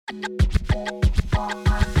Hello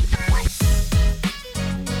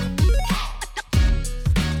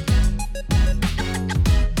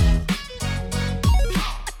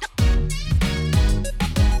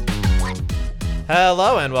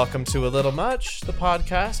and welcome to A Little Much, the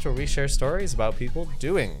podcast where we share stories about people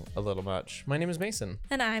doing a little much. My name is Mason.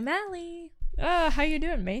 And I'm Allie. How you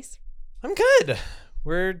doing, Mace? I'm good.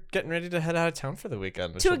 We're getting ready to head out of town for the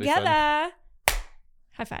weekend. Which Together.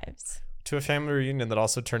 High fives. To a family reunion that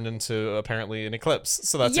also turned into apparently an eclipse.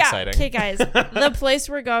 So that's exciting. Okay, guys. The place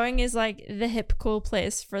we're going is like the hip cool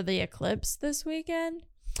place for the eclipse this weekend.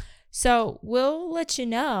 So we'll let you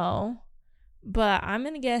know. But I'm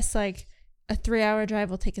going to guess like a 3-hour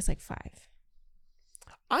drive will take us like 5.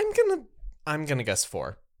 I'm gonna guess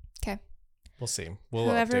 4. Okay. We'll see.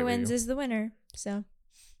 Whoever wins is the winner. So.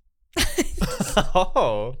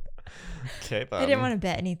 Oh. Okay. Then. I didn't want to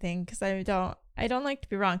bet anything because I don't like to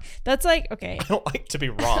be wrong. That's like, okay. I don't like to be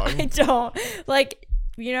wrong. I don't. Like,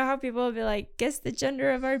 you know how people will be like, guess the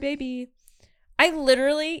gender of our baby. I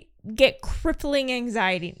literally get crippling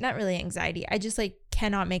anxiety. Not really anxiety. I just like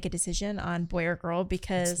cannot make a decision on boy or girl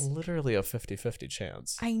because it's literally a 50-50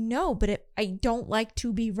 chance. I know, but I don't like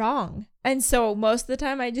to be wrong. And so most of the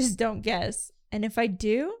time I just don't guess. And if I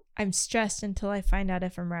do, I'm stressed until I find out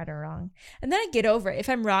if I'm right or wrong. And then I get over it. If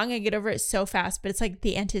I'm wrong, I get over it so fast. But it's like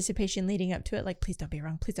the anticipation leading up to it. Like, please don't be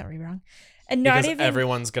wrong. Please don't be wrong. And not because even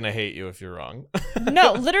everyone's going to hate you if you're wrong.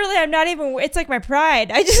 No, literally, I'm not even. It's like my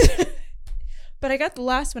pride. I just. But I got the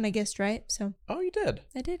last one I guessed right. So. Oh, you did?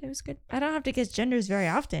 I did. It was good. I don't have to guess genders very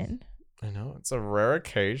often. I know. It's a rare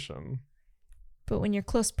occasion. But when your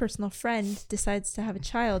close personal friend decides to have a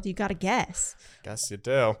child, you got to guess. Guess you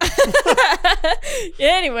do.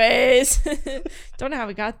 Anyways, don't know how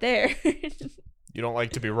we got there. You don't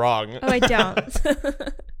like to be wrong. Oh, I don't.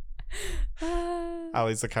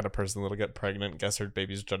 Allie's the kind of person that'll get pregnant, guess her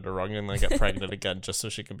baby's gender wrong, and then get pregnant again just so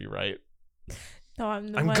she can be right. No,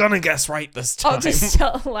 I'm gonna guess right this time. I'll just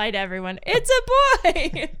lie to everyone. It's a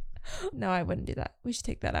boy. No, I wouldn't do that. We should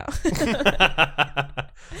take that out.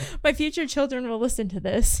 My future children will listen to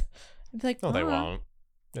this. I'd be like, no, they won't.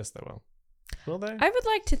 Yes, they will. Will they? I would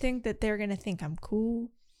like to think that they're going to think I'm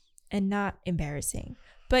cool and not embarrassing.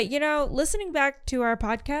 But, you know, listening back to our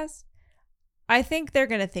podcast, I think they're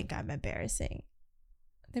going to think I'm embarrassing.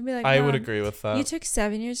 They'd be like, I would agree with that. You took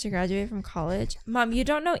 7 years to graduate from college. Mom, you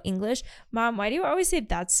don't know English. Mom, why do you always say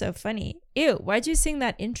that's so funny? Ew, why'd you sing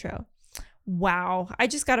that intro? Wow. I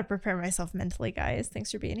just got to prepare myself mentally, guys.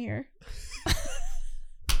 Thanks for being here.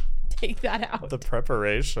 Take that out. The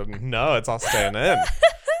preparation. No, it's all staying in.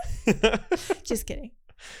 Just kidding.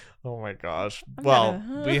 Oh my gosh.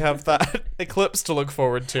 We have that eclipse to look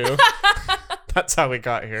forward to. That's how we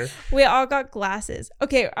got here. We all got glasses.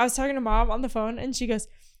 Okay, I was talking to Mom on the phone and she goes,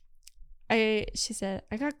 she said,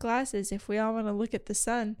 I got glasses if we all want to look at the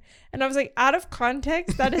sun. And I was like, out of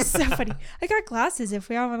context, that is so funny. I got glasses if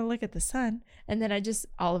we all want to look at the sun. And then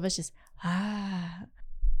all of us just,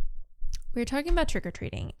 We were talking about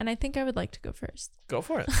trick-or-treating, and I think I would like to go first. Go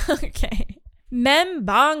for it. Okay. Mem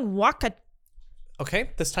bang waka.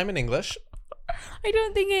 Okay, this time in English. I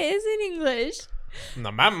don't think it is in English.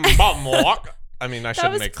 The mem bang walk. I mean, I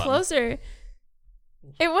shouldn't make fun. That was closer.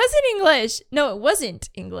 It wasn't English. No, it wasn't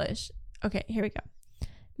English. Okay, here we go.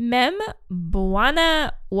 Mem,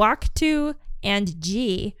 Buana, Waktu, and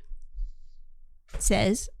G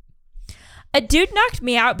says, a dude knocked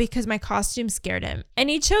me out because my costume scared him,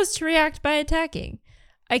 and he chose to react by attacking.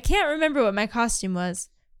 I can't remember what my costume was.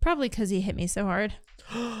 Probably because he hit me so hard.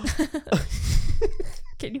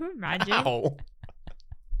 Can you imagine? Ow.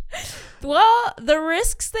 Well, the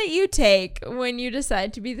risks that you take when you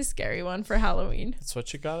decide to be the scary one for Halloween. That's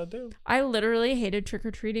what you gotta do. I literally hated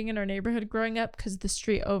trick-or-treating in our neighborhood growing up because the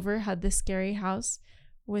street over had this scary house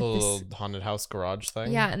with this haunted house garage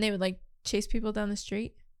thing. Yeah, and they would like chase people down the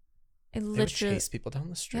street. They would chase people down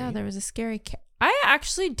the street? Yeah, there was a scary I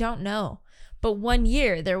actually don't know. But one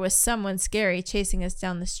year there was someone scary chasing us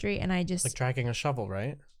down the street and I just... Like dragging a shovel,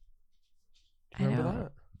 right? Remember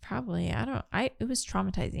that? Probably. It was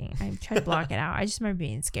traumatizing. I tried to block it out. I just remember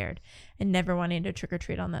being scared and never wanting to trick or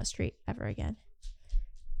treat on that street ever again.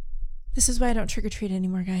 This is why I don't trick or treat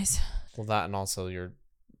anymore, guys. Well, that and also you're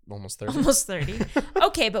almost 30. Almost 30.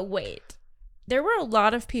 Okay, but wait. There were a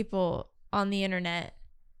lot of people on the internet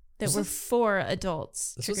that were for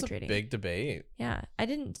adults trick or treating. This was a big debate. Yeah. I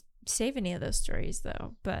didn't save any of those stories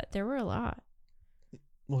though, but there were a lot.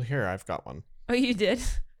 Well, here, I've got one. Oh, you did?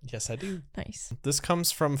 Yes, I do. Nice. This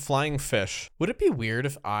comes from Flying Fish. Would it be weird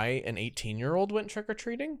if I, an 18-year-old, went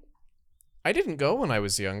trick-or-treating? I didn't go when I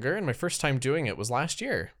was younger, and my first time doing it was last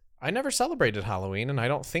year. I never celebrated Halloween, and I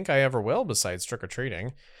don't think I ever will besides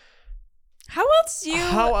trick-or-treating. How else do you...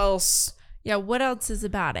 How else? Yeah, what else is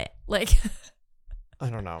about it? Like... I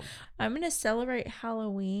don't know. I'm going to celebrate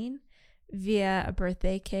Halloween via a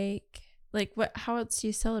birthday cake. Like, what? How else do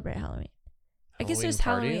you celebrate Halloween? I guess there's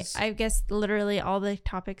parties? Halloween. I guess literally all the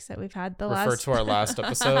topics that we've had Refer to our last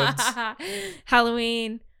episodes.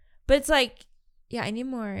 Halloween. But it's like, yeah, I need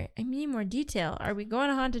more detail. Are we going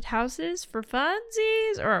to haunted houses for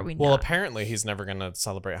funsies or are we not? Well, apparently he's never going to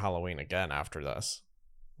celebrate Halloween again after this,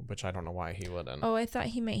 which I don't know why he wouldn't. Oh, I thought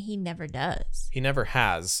he meant he never does. He never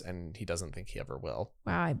has, and he doesn't think he ever will.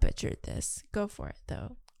 Wow, I butchered this. Go for it,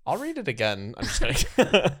 though. I'll read it again. I'm just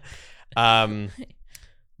kidding.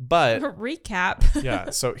 But recap. Yeah,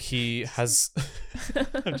 so he has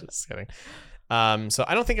I'm just kidding. So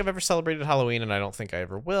I don't think I've ever celebrated Halloween, and I don't think I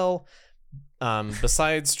ever will.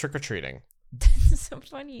 Besides trick-or-treating. That's so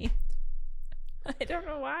funny. I don't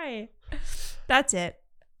know why. That's it.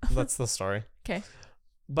 That's the story. Okay.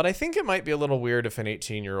 But I think it might be a little weird if an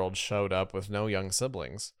 18-year-old showed up with no young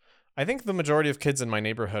siblings. I think the majority of kids in my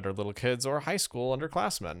neighborhood are little kids or high school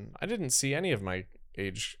underclassmen. I didn't see any of my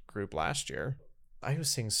age group last year. I was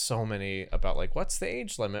seeing so many about, like, what's the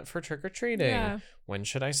age limit for trick-or-treating? Yeah. When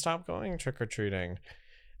should I stop going trick-or-treating?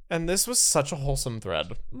 And this was such a wholesome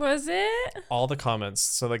thread. Was it? All the comments.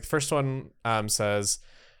 So, like, the first one says,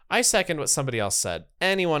 I second what somebody else said.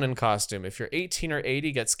 Anyone in costume, if you're 18 or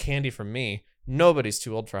 80, gets candy from me. Nobody's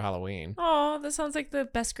too old for Halloween. Oh, that sounds like the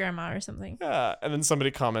best grandma or something. Yeah. And then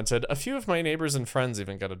somebody commented, a few of my neighbors and friends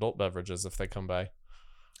even get adult beverages if they come by.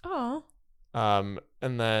 Oh. And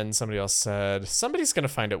then somebody else said, somebody's going to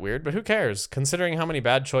find it weird, but who cares? Considering how many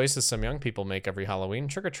bad choices some young people make every Halloween,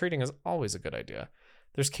 trick-or-treating is always a good idea.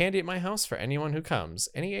 There's candy at my house for anyone who comes,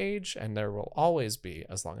 any age, and there will always be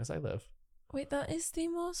as long as I live. Wait, that is the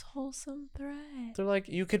most wholesome thread. They're like,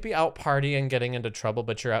 you could be out partying, getting into trouble,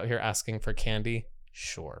 but you're out here asking for candy?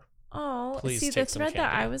 Sure. Oh, Please see, take the some thread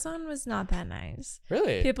that candy. I was on was not that nice.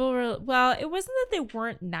 Really? People were, well, it wasn't that they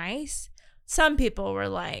weren't nice. Some people were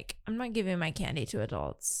like, I'm not giving my candy to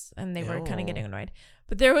adults. And they were kind of getting annoyed.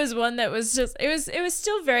 But there was one that was just, it was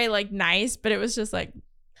still very like nice, but it was just like,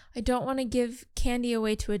 I don't want to give candy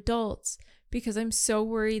away to adults because I'm so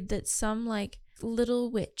worried that some like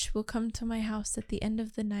little witch will come to my house at the end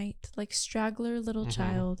of the night, like straggler little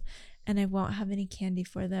child, and I won't have any candy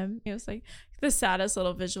for them. It was like the saddest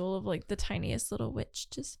little visual of like the tiniest little witch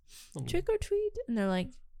just trick or treat. And they're like,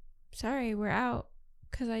 sorry, we're out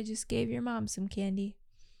because I just gave your mom some candy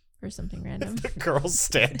or something random. The girl's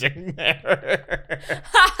standing there.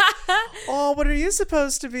 Oh, what are you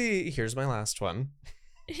supposed to be? Here's my last one.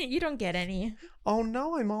 You don't get any. Oh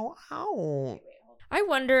no, I'm all out. I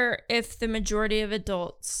wonder if the majority of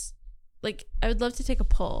adults, like, I would love to take a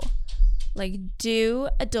poll. Like, do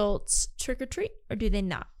adults trick or treat or do they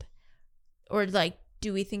not? Or like,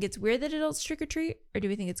 do we think it's weird that adults trick or treat or do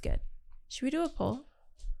we think it's good? Should we do a poll?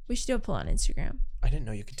 We should do a poll on Instagram. I didn't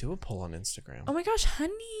know you could do a poll on Instagram. Oh my gosh,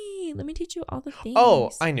 honey, let me teach you all the things.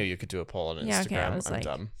 Oh, I knew you could do a poll on Instagram. Yeah, okay, I was I'm like,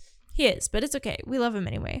 dumb. He is, but it's okay. We love him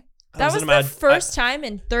anyway. That was the first time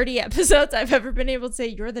in 30 episodes I've ever been able to say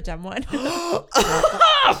you're the dumb one.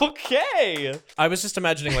 Okay. I was just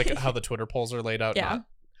imagining like how the Twitter polls are laid out. Yeah.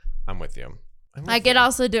 I'm with you. I could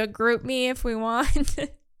also do a group me if we want.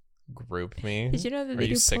 Group me? Did you know that Are they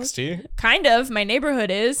you do 60? Kind of. My neighborhood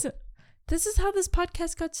is. This is how this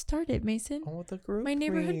podcast got started, Mason. Oh, the group My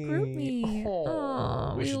neighborhood me. group me.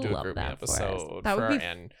 Oh, we should do a love group me that for us. episode. That would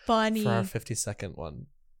be funny. For our 52nd one.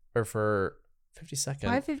 Or for 52nd.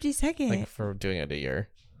 Why 52nd? Like for doing it a year.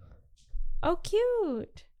 Oh,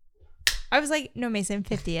 cute. I was like, no, Mason,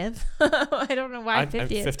 50th. I don't know why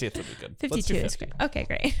 50th. 50th would be good. 52 is great. Okay,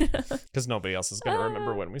 great. Because nobody else is going to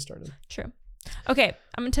remember when we started. True. Okay,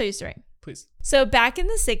 I'm going to tell you a story. Please. So back in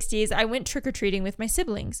the 60s, I went trick-or-treating with my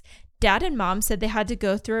siblings. Dad and Mom said they had to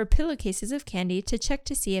go through our pillowcases of candy to check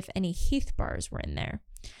to see if any Heath bars were in there.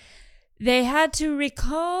 They had to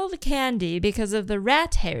recall the candy because of the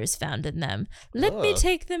rat hairs found in them. Let me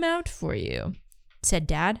take them out for you, said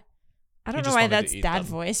Dad. I don't know why that's Dad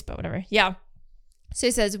voice, but whatever. Yeah. So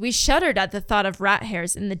he says, we shuddered at the thought of rat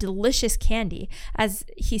hairs in the delicious candy as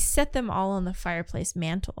he set them all on the fireplace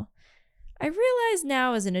mantle. I realize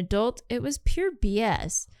now as an adult, it was pure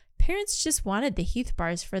BS. Parents just wanted the Heath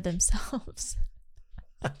bars for themselves.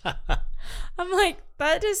 I'm like,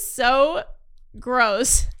 that is so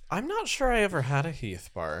gross. I'm not sure I ever had a Heath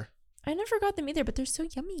bar. I never got them either, but they're so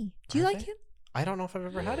yummy. Do you like him? I don't know if I've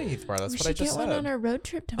ever had a Heath bar. That's we what I just should get said. one on our road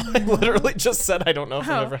trip tomorrow. I literally just said I don't know if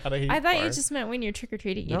I've ever had a Heath bar. I thought you just meant when you're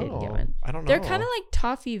trick-or-treating you didn't get No, one. I don't know. They're kind of like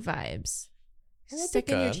toffee vibes. That'd be Stick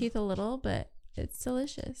in your good. teeth a little, but It's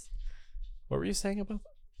delicious. What were you saying about that?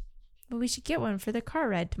 But we should get one for the car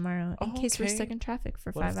ride tomorrow in case we're okay. stuck in traffic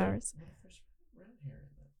for What if 5 there- hours. what if there's red hair in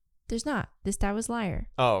it? There's not. This dad was liar.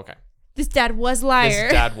 Oh, okay. This dad was liar.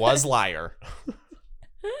 This dad was liar.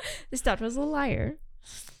 This dad was a liar.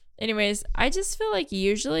 Anyways, I just feel like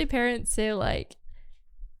usually parents say like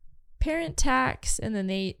parent tax and then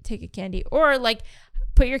they take a candy, or like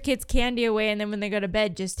put your kids' candy away and then when they go to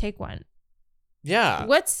bed just take one. Yeah.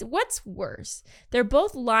 What's worse? They're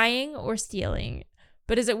both lying or stealing.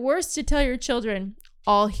 But is it worse to tell your children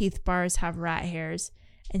all Heath bars have rat hairs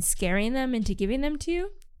and scaring them into giving them to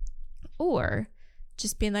you? Or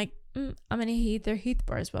just being like, I'm going to eat their Heath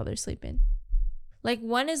bars while they're sleeping? Like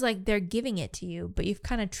one is like they're giving it to you, but you've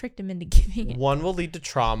kind of tricked them into giving it. One will lead to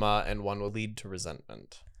trauma and one will lead to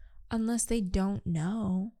resentment. Unless they don't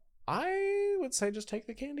know. I would say just take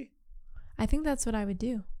the candy. I think that's what I would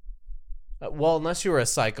do. Well, unless you were a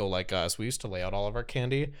psycho like us, we used to lay out all of our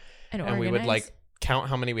candy and we would like count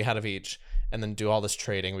how many we had of each and then do all this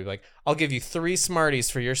trading. We'd be like, I'll give you 3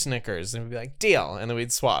 Smarties for your Snickers. And we'd be like, deal. And then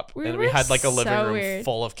we'd swap. And we had like a living room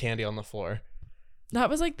full of candy on the floor. That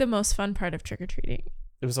was like the most fun part of trick-or-treating.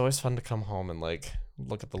 It was always fun to come home and like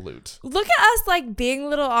look at the loot. Look at us like being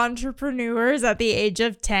little entrepreneurs at the age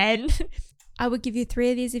of 10. I would give you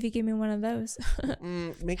 3 of these if you give me one of those.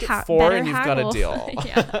 Make it 4 and you've haggle. got a deal.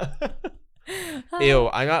 Yeah. Ew,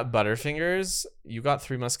 I got Butterfingers. You got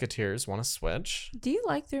 3 Musketeers. Want to switch? Do you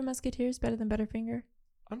like 3 Musketeers better than Butterfinger?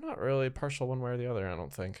 I'm not really partial one way or the other, I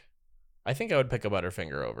don't think. I think I would pick a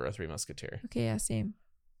Butterfinger over a 3 Musketeer. Okay, yeah, same.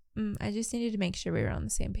 I just needed to make sure we were on the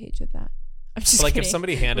same page with that. I'm just like kidding. If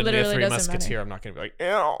somebody handed me a Literally 3 doesn't Musketeer, matter. I'm not going to be like,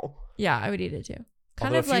 ew. Yeah, I would eat it too.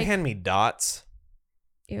 Although if you hand me dots,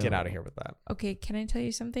 Ew. get out of here with that. Okay, can I tell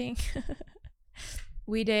you something?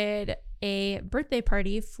 We did a birthday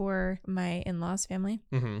party for my in-laws family.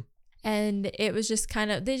 Mm-hmm. And it was just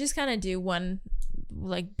they just kind of do one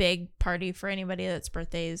like big party for anybody that's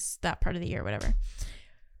birthdays that part of the year, whatever.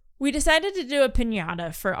 We decided to do a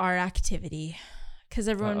piñata for our activity because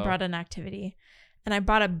everyone brought an activity. And I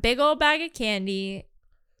bought a big old bag of candy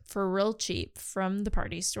for real cheap from the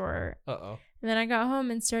party store. Uh-oh. And then I got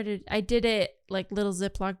home and I did it like little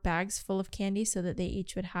Ziploc bags full of candy so that they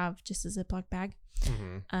each would have just a Ziploc bag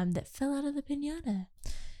that fell out of the piñata.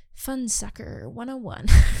 Fun sucker 101.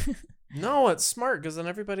 No, it's smart because then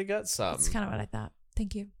everybody gets some. That's kind of what I thought.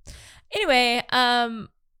 Thank you. Anyway,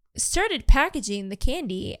 started packaging the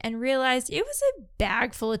candy and realized it was a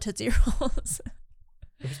bag full of Tootsie Rolls.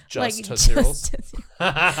 It was just Tootsie Rolls? With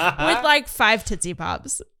like 5 Tootsie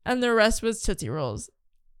Pops. And the rest was Tootsie Rolls.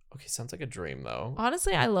 Okay, sounds like a dream though.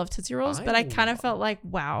 Honestly, I love Tootsie Rolls, but I kind of felt like,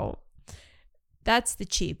 wow, that's the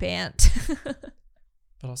cheap aunt.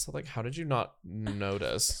 But also, like, how did you not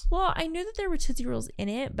notice? Well, I knew that there were Tootsie Rolls in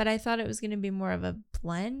it, but I thought it was going to be more of a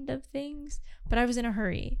blend of things. But I was in a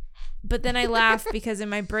hurry. But then I laughed because in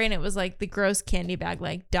my brain it was like the gross candy bag,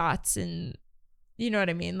 like dots and, you know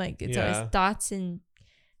what I mean? Like it's always dots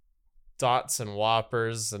and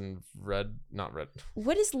Whoppers and not red.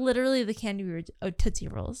 What is literally the candy we were? Oh, Tootsie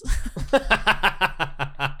Rolls.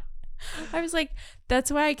 I was like,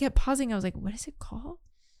 that's why I kept pausing. I was like, what is it called?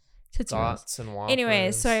 Tootsie Dots Rolls. And Whoppers.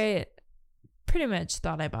 Anyway, so I pretty much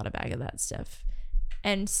thought I bought a bag of that stuff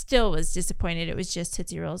and still was disappointed it was just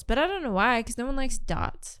Tootsie Rolls. But I don't know why, because no one likes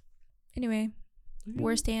dots. Anyway,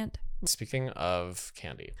 worst aunt. Speaking of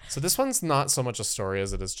candy. So this one's not so much a story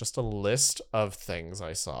as it is just a list of things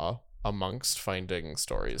I saw amongst finding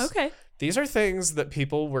stories. Okay. These are things that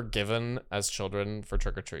people were given as children for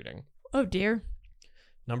trick-or-treating. Oh, dear.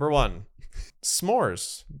 Number 1,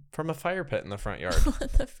 s'mores from a fire pit in the front yard.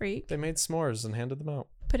 What the freak? They made s'mores and handed them out.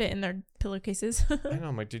 Put it in their pillowcases. I know,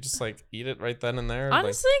 I'm like, do you just like eat it right then and there?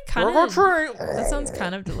 Honestly, like, kind of. That sounds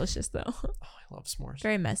kind of delicious, though. Oh, I love s'mores.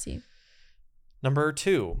 Very messy. Number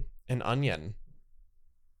 2, an onion.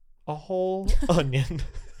 A whole onion.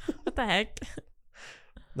 What the heck?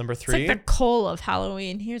 Number 3. It's like the coal of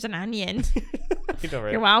Halloween. Here's an onion. I know,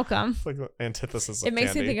 right? You're welcome. It's like the antithesis of It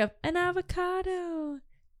makes candy. me think of an avocado.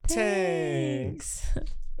 Thanks.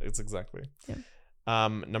 It's exactly. Yeah.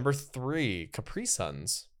 Number 3, Capri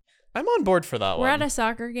Suns. I'm on board for that one. We're at a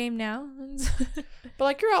soccer game now. But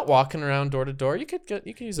like you're out walking around door to door, you could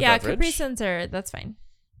use a beverage. Capri Suns that's fine.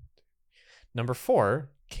 Number 4,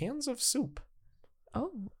 cans of soup.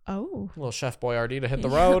 Oh. Little Chef Boyardee to hit the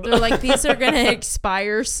road. They're like, these are going to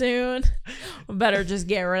expire soon. Better just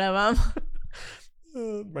get rid of them.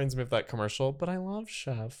 Reminds me of that commercial, but I love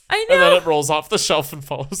Chef. I know. And then it rolls off the shelf and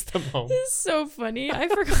follows them home. This is so funny. I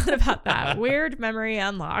forgot about that. Weird memory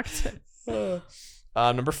unlocked.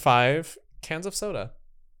 Number 5, cans of soda.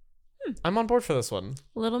 I'm on board for this one.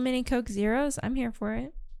 Little mini Coke Zeros. I'm here for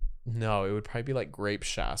it. No, it would probably be like grape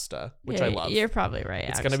Shasta, which I love. You're probably right.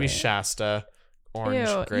 It's going to be Shasta,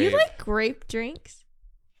 orange, grape. You like grape drinks?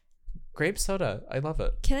 Grape soda. I love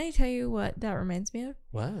it. Can I tell you what that reminds me of?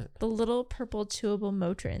 What? The little purple chewable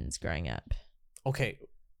Motrins growing up. Okay,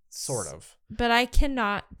 sort of. But I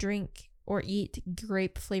cannot drink or eat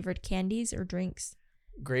grape flavored candies or drinks.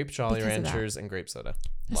 Grape Jolly Ranchers and grape soda.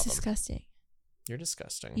 That's Love 'em. disgusting. You're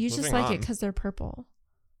disgusting. You just like it because they're purple.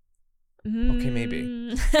 Okay,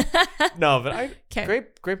 maybe. No, but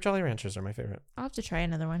grape Jolly Ranchers are my favorite. I'll have to try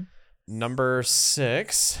another one. Number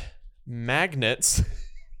 6, magnets.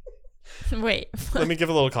 Wait. Let me give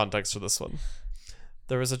a little context to this one.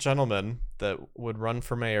 There was a gentleman that would run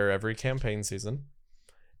for mayor every campaign season,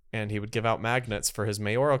 and he would give out magnets for his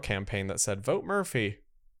mayoral campaign that said, "Vote Murphy."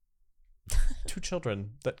 2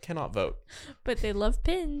 children that cannot vote. But they love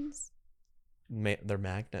pins. They're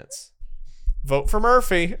magnets. Vote for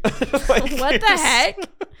Murphy. Like, what the heck?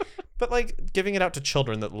 But like giving it out to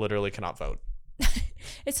children that literally cannot vote.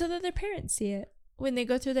 It's so that their parents see it when they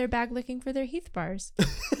go through their bag looking for their Heath bars.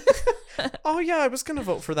 Oh yeah, I was gonna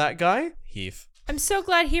vote for that guy. Heath. I'm so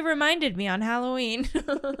glad he reminded me on Halloween.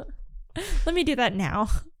 Let me do that now.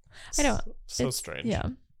 I don't. So strange. Yeah.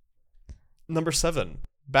 Number 7,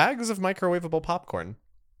 bags of microwavable popcorn.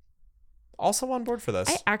 Also on board for this.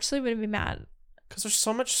 I actually wouldn't be mad. Because there's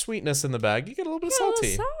so much sweetness in the bag, you get a little bit of A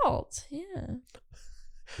salty. little salt, yeah.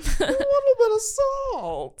 A little bit of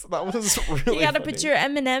salt. That was really. You gotta funny. put your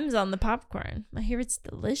M&Ms on the popcorn. I hear it's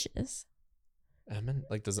delicious.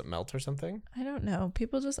 Like, does it melt or something? I don't know.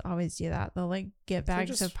 People just always do that. They'll like get bags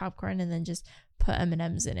just- of popcorn and then just put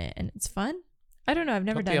M&Ms in it, and it's fun. I don't know. I've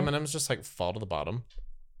never Don't done the it. M&Ms just like fall to the bottom?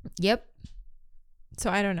 Yep. So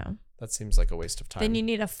I don't know. That seems like a waste of time. Then you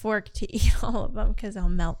need a fork to eat all of them because they'll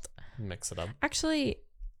melt. Mix it up. Actually,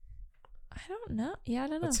 I don't know. Yeah, I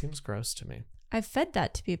don't know. That seems gross to me. I've fed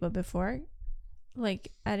that to people before,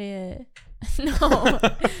 like at a no,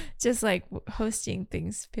 just like hosting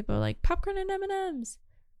things. People are like popcorn and M&Ms,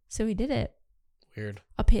 so we did it. Weird.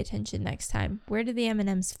 I'll pay attention next time. Where do the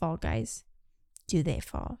M&Ms fall, guys? Do they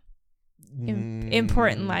fall?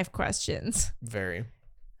 Important life questions. Very.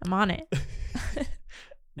 I'm on it.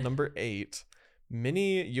 Number 8,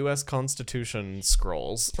 mini U.S. Constitution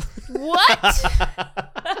scrolls. What?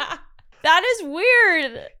 That is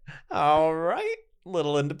weird. All right.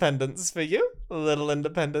 Little independence for you. Little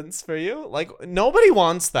independence for you. Like, nobody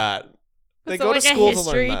wants that. They So go like to school a to learn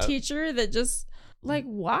history that. teacher that just like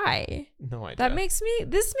why? No idea.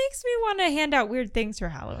 This makes me want to hand out weird things for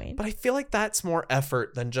Halloween. But I feel like that's more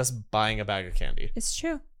effort than just buying a bag of candy. It's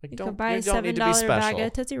true. Like, You don't could buy a you don't need to be $7 bag special.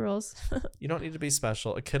 of Tootsie Rolls. You don't need to be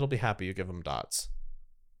special. A kid will be happy you give them dots.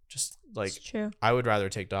 Just like It's true. I would rather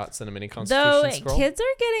take dots than a mini Constitution Though scroll. kids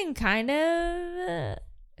are getting kind of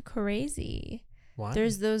crazy. Why?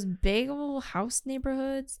 There's those big old house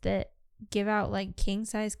neighborhoods that give out like king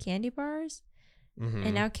size candy bars. Mhm.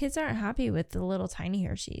 And now kids aren't happy with the little tiny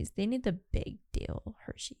Hershey's. They need the big deal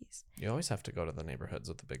Hershey's. You always have to go to the neighborhoods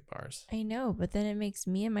with the big bars. I know, but then it makes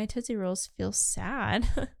me and my Tootsie Rolls feel sad.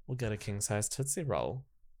 We'll get a king size Tootsie Roll.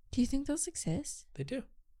 Do you think those exist? They do.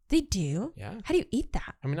 They do? Yeah. How do you eat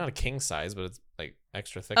that? I mean, not a king size, but it's like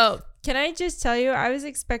extra thick. Oh, can I just tell you, I was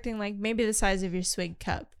expecting like maybe the size of your swig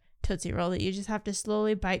cup Tootsie Roll that you just have to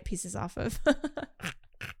slowly bite pieces off of.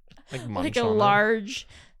 Like munch like a on it. large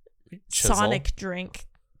Chisel. Sonic drink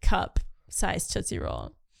cup size Tootsie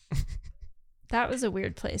Roll. That was a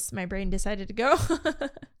weird place my brain decided to go.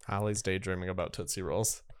 Hallie's daydreaming about Tootsie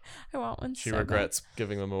Rolls. I want one. She so bad. regrets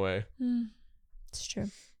giving them away. It's true.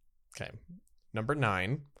 Okay. Number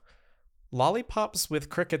 9. Lollipops with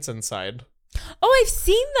crickets inside. Oh, I've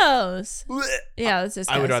seen those. Yeah, that's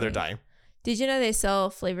disgusting. I would rather die. Did you know they sell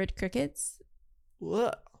flavored crickets?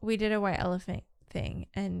 Ugh. We did a white elephant thing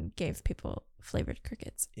and gave people flavored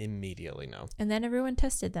crickets. Immediately no. And then everyone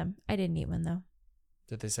tested them. I didn't eat one though.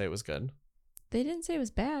 Did they say it was good? They didn't say it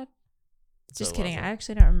was bad. So Just it kidding. I wasn't.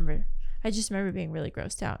 actually don't remember. I just remember being really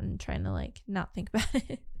grossed out and trying to like not think about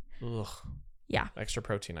it. Ugh. Yeah. Extra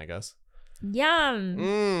protein, I guess.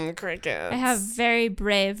 Yum. Crickets. I have very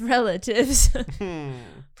brave relatives.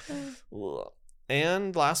 Ugh.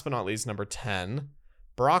 And last but not least, number 10.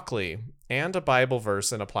 Broccoli and a Bible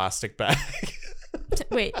verse in a plastic bag.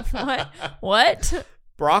 Wait, what? What?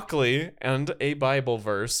 Broccoli and a Bible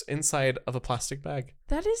verse inside of a plastic bag.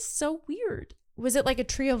 That is so weird. Was it like a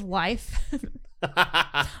tree of life?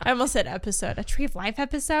 I almost said episode. A tree of life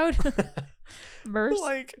episode? Verse?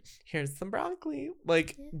 Like, here's some broccoli.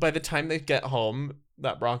 Like, by the time they get home,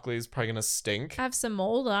 that broccoli is probably gonna stink. Have some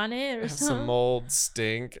mold on it or Have something. some mold,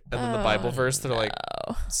 stink, and then the Bible verse that are like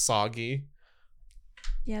soggy.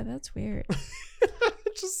 Yeah, that's weird.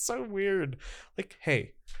 It's just so weird. Like,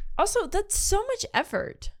 hey. Also, that's so much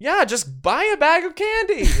effort. Yeah, just buy a bag of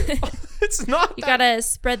candy. It's not. You gotta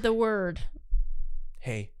spread the word.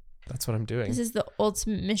 Hey, that's what I'm doing. This is the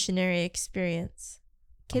ultimate missionary experience.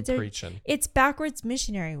 Kids I'm are preaching. It's backwards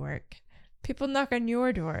missionary work. People knock on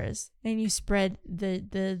your doors and you spread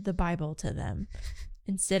the Bible to them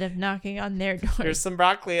instead of knocking on their doors. Here's some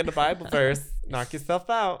broccoli and a Bible verse. Knock yourself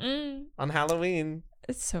out on Halloween.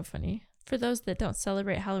 It's so funny. For those that don't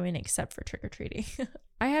celebrate Halloween except for trick-or-treating.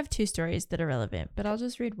 I have 2 stories that are relevant, but I'll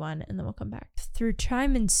just read one and then we'll come back. Through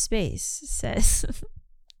Time and Space says,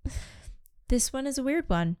 this one is a weird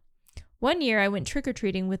one. One year I went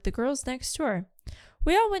trick-or-treating with the girls next door.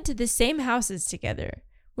 We all went to the same houses together.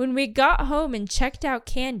 When we got home and checked out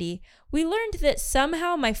candy, we learned that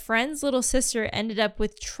somehow my friend's little sister ended up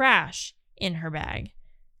with trash in her bag.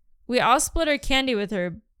 We all split our candy with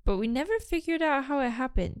her, but we never figured out how it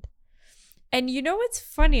happened. And you know what's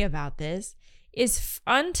funny about this is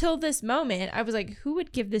until this moment, I was like, who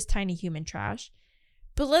would give this tiny human trash?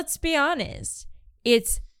 But let's be honest.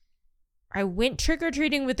 I went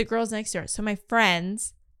trick-or-treating with the girls next door, so my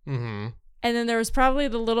friends. Mm-hmm. And then there was probably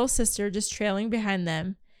the little sister just trailing behind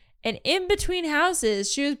them. And in between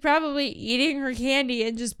houses, she was probably eating her candy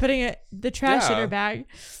and just putting the trash in her bag.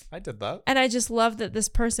 I did that. And I just love that this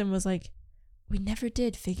person was like, we never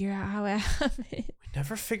did figure out how it happened. We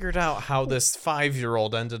never figured out how this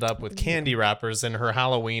 5-year-old ended up with candy wrappers in her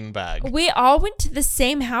Halloween bag. We all went to the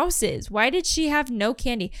same houses. Why did she have no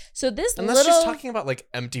candy? So this Unless she's talking about like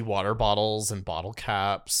empty water bottles and bottle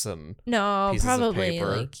caps and no, pieces probably of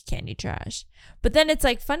paper. like candy trash. But then it's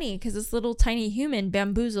like funny because this little tiny human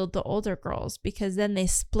bamboozled the older girls because then they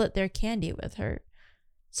split their candy with her.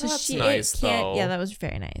 So that's she nice, though. Yeah, that was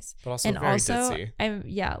very nice. But also and very also,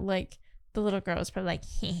 ditzy. Like the little girl was probably like,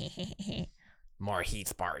 more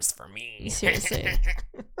Heath bars for me. Seriously.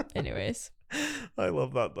 Anyways. I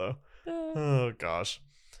love that though. Oh gosh.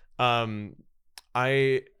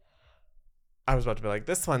 I was about to be like,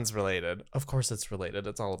 this one's related. Of course it's related.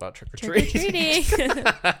 It's all about trick-or-treating.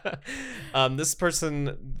 This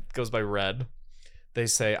person goes by Red. They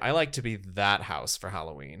say, I like to be that house for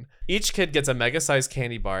Halloween. Each kid gets a mega-sized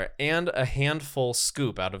candy bar and a handful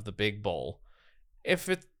scoop out of the big bowl. If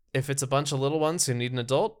it's a bunch of little ones who need an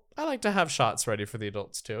adult, I like to have shots ready for the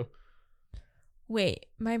adults too. Wait,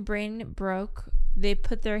 my brain broke. They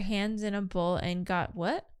put their hands in a bowl and got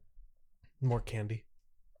what? More candy.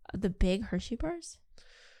 The big Hershey bars?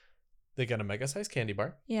 They got a mega-sized candy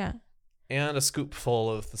bar. Yeah. And a scoop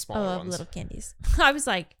full of the smaller ones. Little candies. I was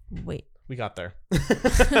like, wait. We got there.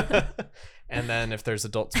 And then if there's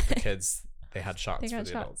adults with the kids, they had shots for the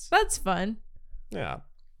adults. That's fun. Yeah.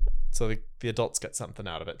 So the adults get something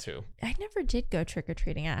out of it too. I never did go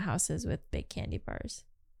trick-or-treating at houses with big candy bars.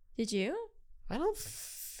 Did you? I don't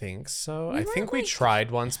think so. We I think we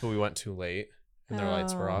tried once, but we went too late and their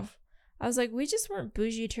lights were off. I was like, we just weren't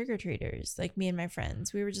bougie trick-or-treaters, like me and my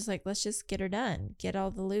friends. We were just like, let's just get her done, get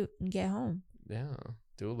all the loot, and get home. Yeah.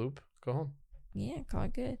 Do a loop. Go home. Yeah, call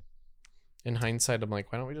it good. In hindsight, I'm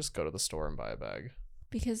like, why don't we just go to the store and buy a bag?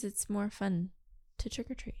 Because it's more fun to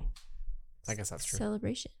trick-or-treat. I guess that's true.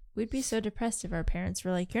 Celebration. We'd be so depressed if our parents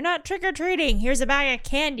were like, you're not trick-or-treating. Here's a bag of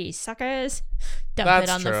candy, suckers. Dump it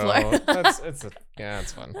on the floor.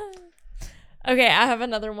 It's fun. Okay, I have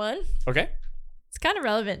another one. Okay. It's kind of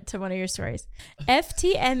relevant to one of your stories.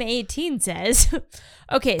 FTM18 says,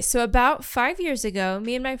 okay, so about 5 years ago,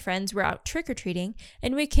 me and my friends were out trick-or-treating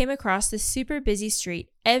and we came across this super busy street.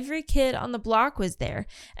 Every kid on the block was there,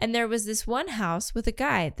 and there was this one house with a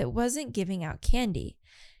guy that wasn't giving out candy.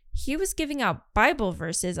 He was giving out Bible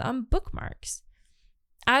verses on bookmarks.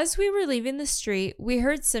 As we were leaving the street, we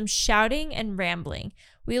heard some shouting and rambling.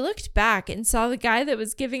 We looked back and saw the guy that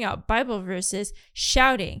was giving out Bible verses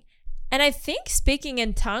shouting, and I think speaking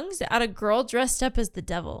in tongues at a girl dressed up as the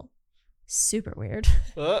devil. Super weird.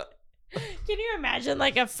 Can you imagine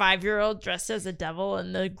like a 5-year-old dressed as a devil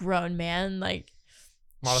and the grown man like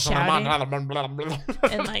shouting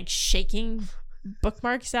and like shaking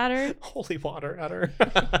bookmarks at her? Holy water at her.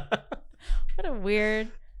 What a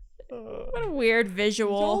weird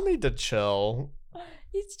visual. You all need to chill.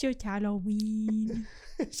 It's just Halloween.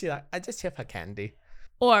 She's like, I just have a candy.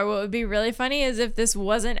 Or what would be really funny is if this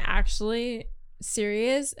wasn't actually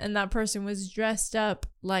serious and that person was dressed up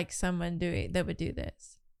like someone that would do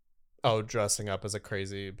this. Oh, dressing up as a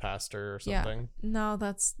crazy pastor or something? Yeah. No,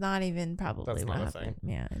 that's not even probably that's what not happened. A thing.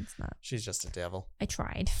 Yeah, it's not. She's just a devil. I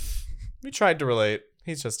tried. We tried to relate.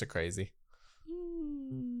 He's just a crazy.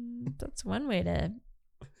 That's one way to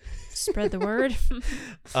spread the word.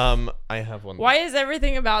 I have one. Why is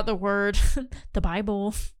everything about the word? The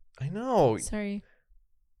Bible. I know. Sorry.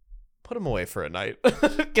 Put them away for a night.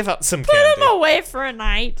 Give out some Put candy. them away for a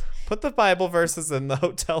night. Put the Bible verses in the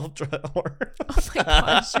hotel drawer. Oh my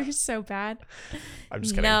gosh, you're so bad. I'm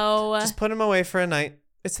just kidding. No. Just put them away for a night.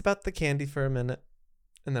 It's about the candy for a minute.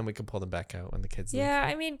 And then we can pull them back out when the kids leave. Yeah,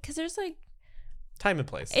 I mean, because there's like... Time and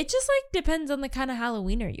place. It just like depends on the kind of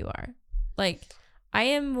Halloweener you are. Like, I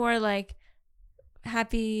am more like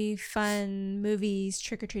happy, fun movies,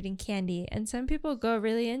 trick-or-treating candy. And some people go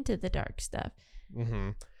really into the dark stuff. Mm-hmm.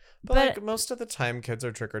 But like most of the time kids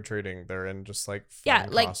are trick-or-treating. They're in just like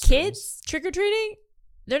fun like costumes. Kids trick-or-treating,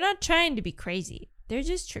 they're not trying to be crazy. They're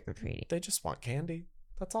just trick-or-treating. They just want candy.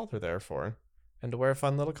 That's all they're there for. And to wear a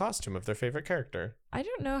fun little costume of their favorite character. I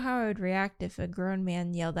don't know how I would react if a grown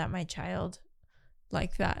man yelled at my child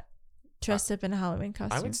like that, dressed up in a Halloween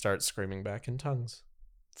costume. I would start screaming back in tongues.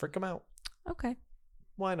 Freak them out. Okay.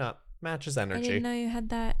 Why not? Matches energy. I didn't know you had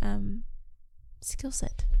that skill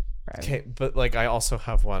set. Okay, but like I also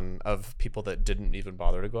have one of people that didn't even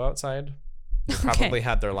bother to go outside. They probably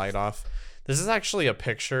had their light off. This is actually a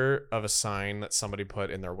picture of a sign that somebody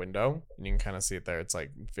put in their window. And you can kind of see it there. It's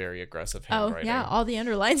like very aggressive handwriting. Oh, yeah, all the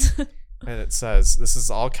underlines. And it says, this is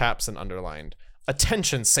all caps and underlined.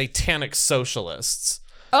 Attention, satanic socialists.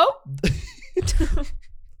 Oh.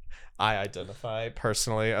 I identify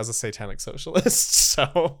personally as a satanic socialist,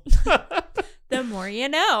 so. The more you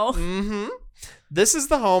know. Mm-hmm. This is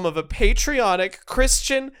the home of a patriotic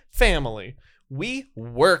Christian family. We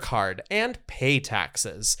work hard and pay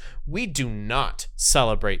taxes. We do not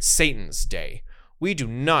celebrate Satan's Day. We do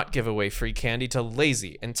not give away free candy to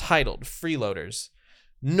lazy, entitled freeloaders.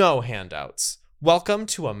 No handouts. Welcome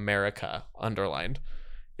to America, underlined.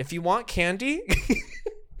 If you want candy,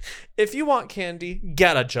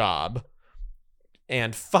 get a job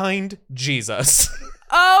and find Jesus.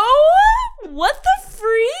 Oh, what the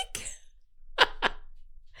freak?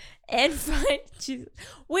 And find Jesus.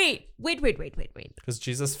 Wait. Because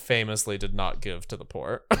Jesus famously did not give to the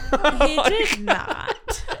poor. He did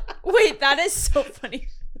not. Wait, that is so funny.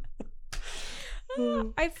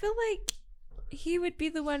 I feel like he would be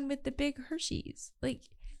the one with the big Hershey's. Like,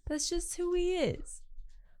 that's just who he is.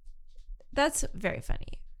 That's very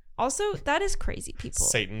funny. Also, that is crazy, people.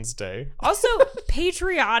 Satan's Day. Also,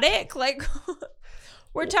 patriotic. Like,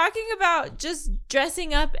 we're talking about just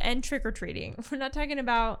dressing up and trick-or-treating. We're not talking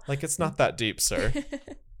about... Like, it's not that deep, sir.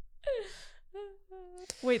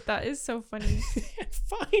 Wait, that is so funny.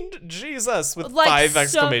 Find Jesus with like 5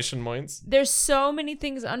 exclamation points. There's so many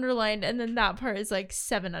things underlined, and then that part is like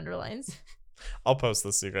 7 underlines. I'll post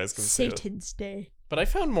this so you guys can see it. Satan's Day. But I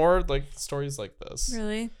found more like stories like this.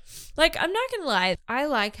 Really? Like, I'm not gonna lie. I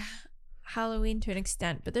like Halloween to an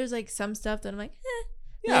extent, but there's like some stuff that I'm like,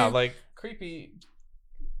 Yeah, like creepy.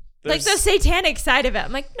 Like the satanic side of it.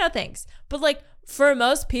 I'm like, no thanks. But like for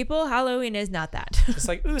most people, Halloween is not that. It's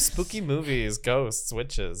like, ooh, spooky movies, ghosts,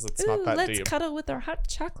 witches. It's not that let's deep. cuddle with our hot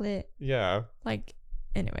chocolate. Yeah. Like,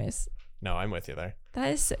 anyways. No, I'm with you there.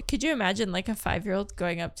 That is. Could you imagine like a 5-year-old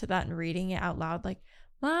going up to that and reading it out loud? Like,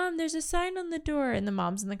 Mom, there's a sign on the door, and the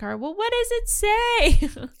mom's in the car. Well, what does it say?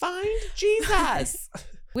 Find Jesus.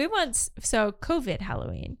 We once, so COVID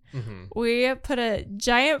Halloween, Mm-hmm. we put a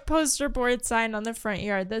giant poster board sign on the front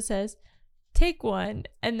yard that says, take one.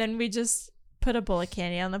 And then we just put a bowl of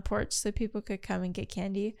candy on the porch so people could come and get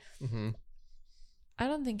candy. Mm-hmm. I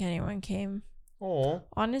don't think anyone came. Oh.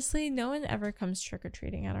 Honestly, no one ever comes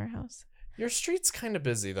trick-or-treating at our house. Your street's kind of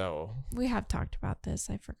busy, though. We have talked about this.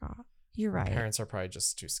 I forgot. You're right. Parents are probably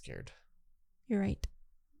just too scared. You're right.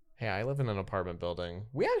 Hey, I live in an apartment building.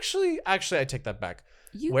 We actually, I take that back.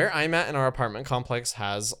 Where I'm at in our apartment complex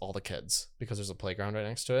has all the kids because there's a playground right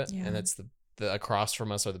next to it. Yeah. And it's the across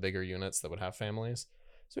from us are the bigger units that would have families.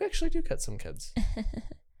 So we actually do get some kids.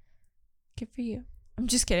 Good for you. I'm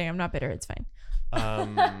just kidding. I'm not bitter. It's fine.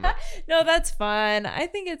 No, that's fun. I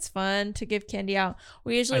think it's fun to give candy out.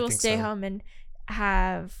 We usually will stay home and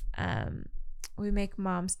have, we make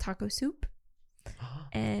Mom's taco soup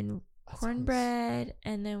and cornbread,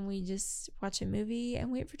 and then we just watch a movie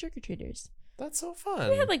and wait for trick-or-treaters. That's so fun.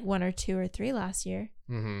 We had like 1 or 2 or 3 last year.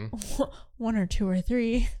 Mm-hmm. 1 or 2 or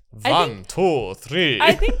 3. 1, 2, 3.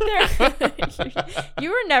 I think they're...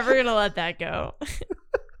 You were never going to let that go.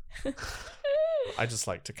 I just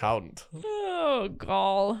like to count. Oh,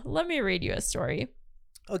 gall. Let me read you a story.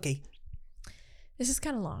 Okay. This is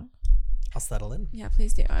kind of long. I'll settle in. Yeah,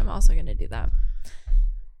 please do. I'm also going to do that.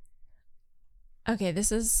 Okay,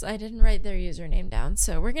 this is... I didn't write their username down,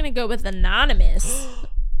 so we're going to go with anonymous.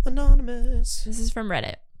 Anonymous. This is from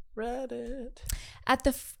Reddit. Reddit. At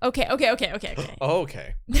the okay.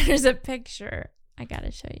 Okay. There's a picture I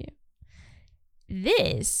gotta show you.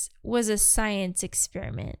 This was a science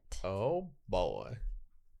experiment. Oh boy.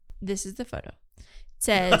 This is the photo. It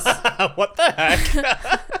says, what the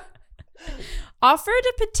heck? offered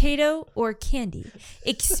a potato or candy.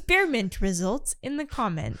 Experiment results in the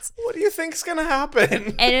comments. What do you think's gonna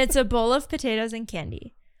happen? And it's a bowl of potatoes and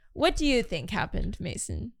candy. What do you think happened,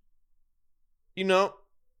 Mason? You know,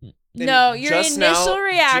 No, your initial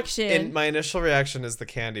reaction. My initial reaction is the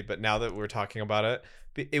candy, but now that we're talking about it,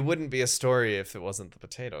 it wouldn't be a story if it wasn't the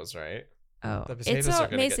potatoes, right? Oh, the potatoes are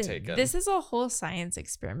going to get taken. This is a whole science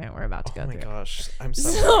experiment we're about to go through. Oh my gosh, I'm so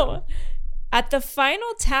So, at the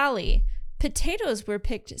final tally, potatoes were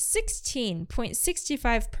picked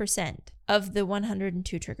 16.65% of the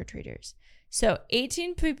 102 trick-or-treaters. So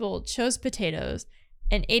 18 people chose potatoes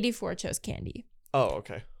and 84 chose candy. Oh,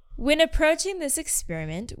 okay. When approaching this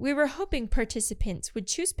experiment, we were hoping participants would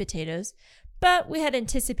choose potatoes, but we had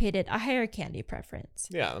anticipated a higher candy preference.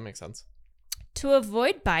 Yeah, that makes sense. To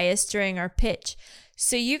avoid bias during our pitch,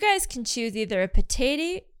 so you guys can choose either a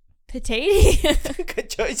potato. Good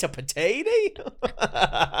choice, a potato.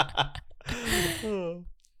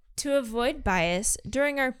 To avoid bias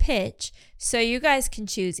during our pitch, so you guys can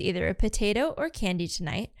choose either a potato or candy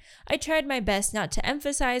tonight, I tried my best not to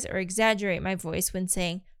emphasize or exaggerate my voice when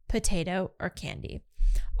saying potato or candy.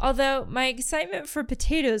 Although my excitement for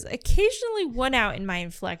potatoes occasionally won out in my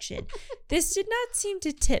inflection, this did not seem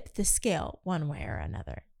to tip the scale one way or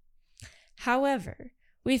another. However,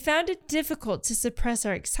 we found it difficult to suppress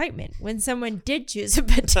our excitement when someone did choose a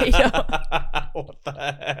potato. What the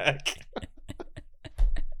heck?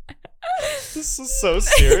 This is so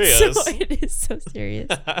serious. It is so serious.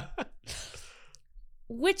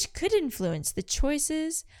 Which could influence the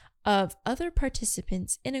choices of other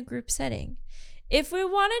participants in a group setting. If we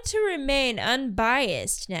wanted to remain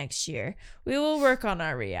unbiased next year, we will work on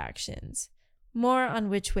our reactions. More on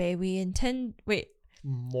which way we intend...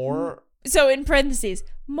 So in parentheses,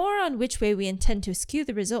 more on which way we intend to skew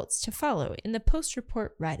the results to follow in the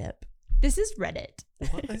post-report write-up. This is Reddit.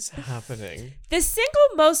 What is happening? The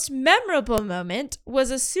single most memorable moment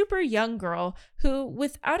was a super young girl who,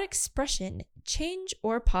 without expression, change,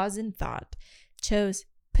 or pause in thought, chose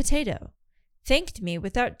potato, thanked me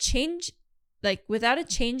without a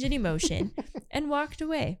change in emotion, and walked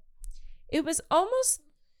away. It was almost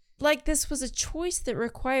like this was a choice that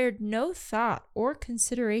required no thought or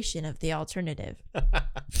consideration of the alternative.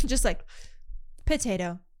 Just like,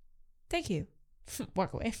 potato, thank you.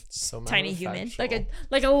 Walk away. So tiny human, like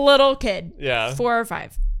a little kid. Yeah, 4 or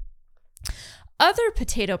 5. Other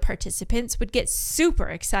potato participants would get super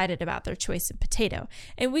excited about their choice of potato,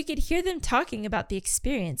 and we could hear them talking about the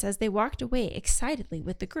experience as they walked away excitedly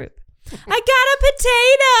with the group. I got a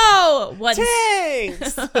potato!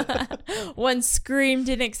 Thanks! One screamed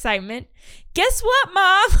in excitement. Guess what,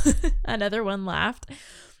 Mom? Another one laughed.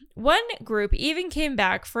 One group even came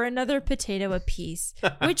back for another potato apiece,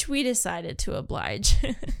 which we decided to oblige.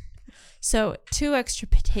 So 2 extra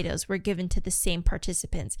potatoes were given to the same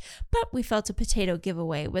participants, but we felt a potato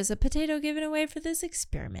giveaway was a potato given away for this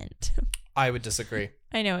experiment. I would disagree.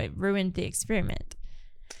 I know, it ruined the experiment.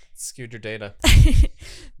 Skewed your data.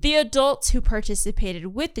 The adults who participated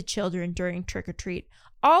with the children during trick-or-treat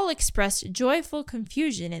all expressed joyful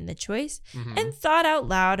confusion in the choice and thought out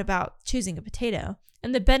loud about choosing a potato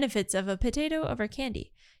and the benefits of a potato over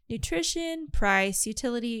candy. Nutrition, price,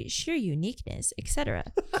 utility, sheer uniqueness,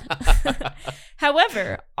 etc.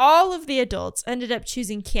 However, all of the adults ended up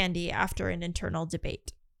choosing candy after an internal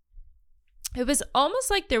debate. It was almost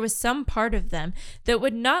like there was some part of them that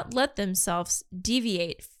would not let themselves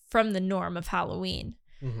deviate from the norm of Halloween.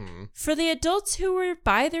 For the adults who were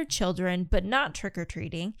by their children but not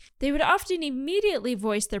trick-or-treating, they would often immediately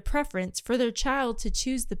voice their preference for their child to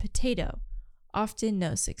choose the potato. Often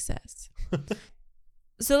no success.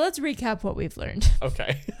 So let's recap what we've learned.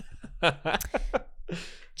 Okay.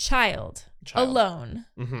 Child. Alone.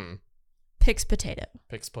 Picks potato.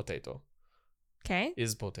 Picks potato. Okay.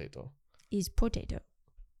 Is potato. Is potato.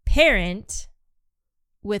 Parent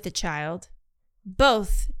with a child.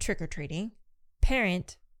 Both trick-or-treating.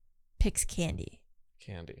 Parent picks candy.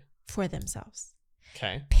 Candy. For themselves.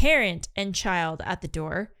 Okay. Parent and child at the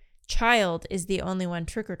door. Child is the only one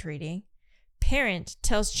trick-or-treating. Parent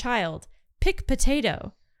tells child, pick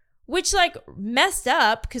potato, which like messed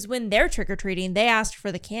up because when they're trick-or-treating, they asked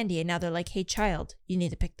for the candy and now they're like, hey, child, you need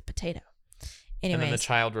to pick the potato. Anyways. And then the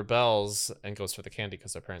child rebels and goes for the candy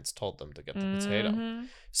because their parents told them to get the potato.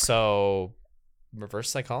 So reverse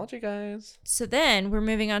psychology, guys. So then we're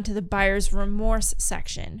moving on to the buyer's remorse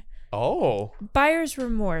section. Oh. Buyer's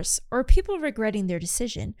remorse, or people regretting their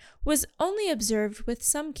decision, was only observed with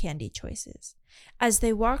some candy choices. As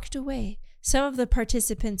they walked away, some of the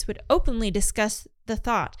participants would openly discuss the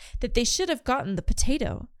thought that they should have gotten the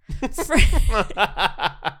potato.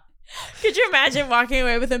 Could you imagine walking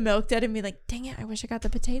away with a milk dud and be like, dang it, I wish I got the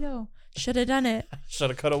potato. Should have done it.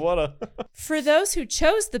 Shoulda, coulda, woulda. For those who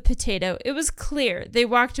chose the potato, it was clear they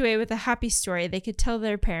walked away with a happy story they could tell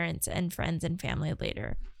their parents and friends and family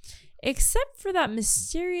later. Except for that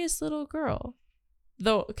mysterious little girl.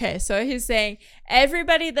 Though, okay, so he's saying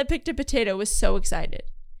everybody that picked a potato was so excited.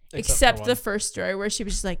 Except the first story where she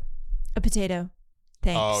was just like, a potato.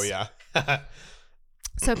 Thanks. Oh, yeah.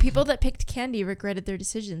 So people that picked candy regretted their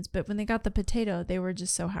decisions, but when they got the potato, they were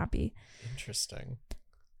just so happy. Interesting.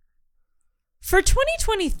 For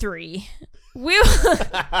 2023, we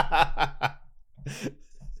I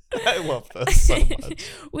love this so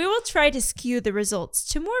much. We will try to skew the results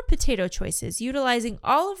to more potato choices, utilizing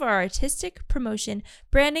all of our artistic, promotion,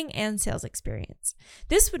 branding, and sales experience.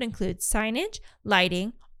 This would include signage,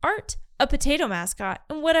 lighting, art, a potato mascot,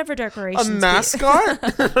 and whatever decorations. A mascot?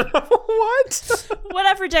 What?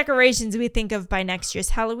 Whatever decorations we think of by next year's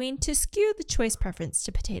Halloween to skew the choice preference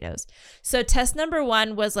to potatoes. So test number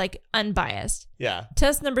 1 was like unbiased. Yeah.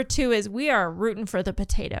 Test number 2 is we are rooting for the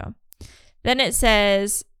potato. Then it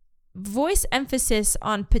says voice emphasis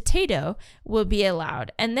on potato will be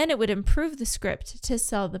allowed, and then it would improve the script to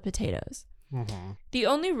sell the potatoes. Mm-hmm. The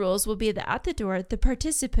only rules will be that at the door, the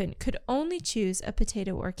participant could only choose a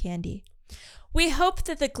potato or candy. We hope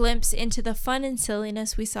that the glimpse into the fun and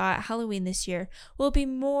silliness we saw at Halloween this year will be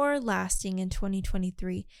more lasting in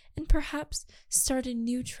 2023 and perhaps start a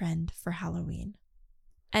new trend for Halloween.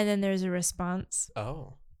 And then there's a response.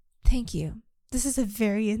 Oh. Thank you. This is a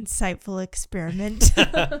very insightful experiment.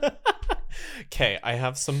 Okay, I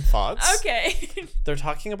have some thoughts. Okay. They're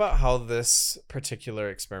talking about how this particular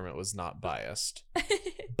experiment was not biased.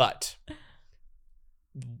 But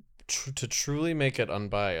to truly make it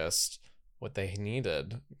unbiased, what they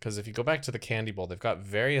needed, because if you go back to the candy bowl, they've got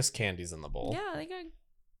various candies in the bowl. Yeah, they got.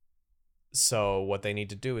 So what they need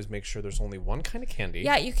to do is make sure there's only one kind of candy.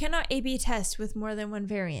 Yeah, you cannot A/B test with more than one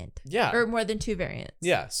variant. Yeah. Or more than 2 variants.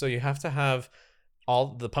 Yeah, so you have to have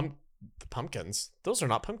all the pumpkins. Those are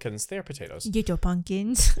not pumpkins, they are potatoes. Get your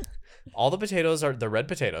pumpkins. All the potatoes are the red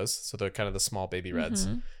potatoes, so they're kind of the small baby reds.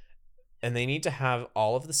 Mm-hmm. And they need to have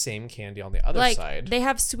all of the same candy on the other side. They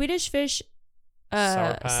have Swedish Fish,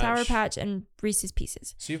 Sour Patch, and Reese's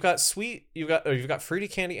Pieces. So you've got you've got fruity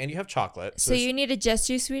candy and you have chocolate. So you need to just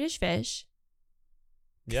do Swedish Fish.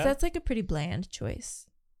 Yeah. That's like a pretty bland choice.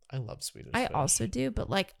 I love Swedish I Fish. also do, but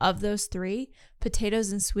like of those 3,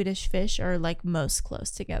 potatoes and Swedish Fish are like most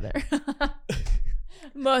close together.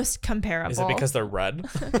 Most comparable. Is it because they're red?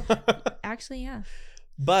 Actually, yeah.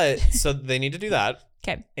 But so they need to do that.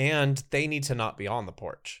 Okay. And they need to not be on the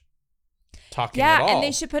porch talking at all. Yeah, and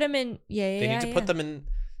they should put them in. They need to put them in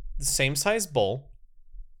the same size bowl,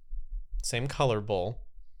 same color bowl,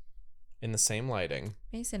 in the same lighting.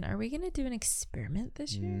 Mason, are we going to do an experiment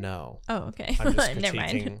this year? No. Oh, okay. I'm just Never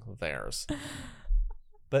mind. critiquing theirs.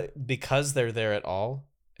 But because they're there at all,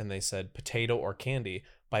 and they said potato or candy,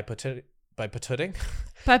 by putting potatoes.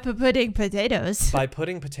 By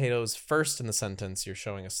putting potatoes first in the sentence, you're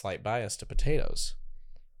showing a slight bias to potatoes.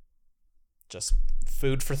 Just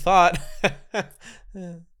food for thought.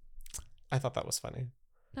 I thought that was funny.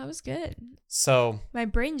 That was good. So my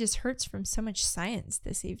brain just hurts from so much science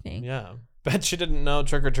this evening. Yeah. Bet you didn't know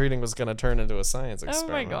trick-or-treating was going to turn into a science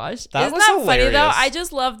experiment. Oh my gosh. Isn't that hilarious. Funny though? I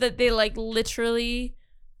just love that they like literally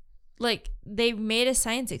they made a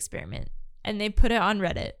science experiment and they put it on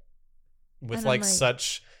Reddit. With like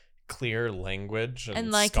such clear language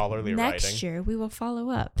and like scholarly next writing. Year we will follow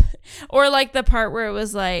up. Or like the part where it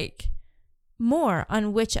was like more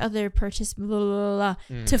on which other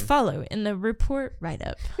to follow in the report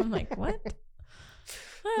write-up. I'm like, what?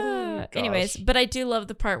 Anyways, but I do love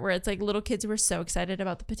the part where it's like little kids were so excited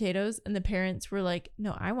about the potatoes and the parents were like,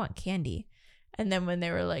 no, I want candy. And then when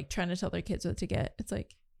they were like trying to tell their kids what to get, it's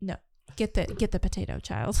like, no, get the potato,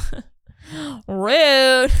 child.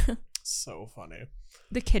 Rude. So funny.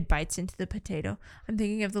 The kid bites into the potato. I'm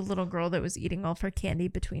thinking of the little girl that was eating all of her candy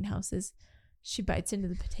between houses. She bites into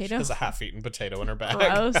the potato. She has a half-eaten potato in her bag.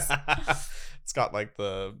 Gross. It's got like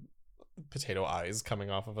the potato eyes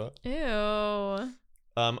coming off of it. Ew.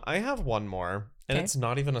 I have one more, and Okay. it's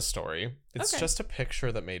not even a story. It's Okay. just a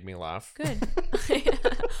picture that made me laugh. Good.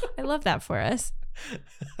 I love that for us.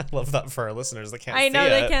 I love that for our listeners that can't see I it. know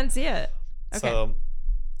they can't see it. Okay. So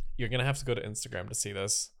you're going to have to go to Instagram to see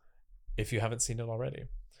this if you haven't seen it already.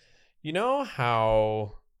 You know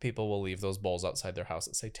how people will leave those bowls outside their house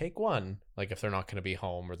that say "Take one," like if they're not going to be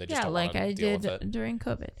home or they just don't like want to I deal did with it. during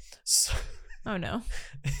COVID. So, Oh no.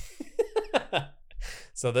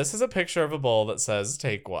 so this is a picture of a bowl that says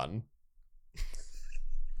 "Take one."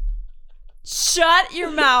 Shut your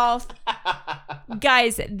mouth.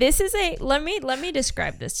 Guys, this is let me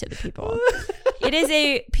describe this to the people. It is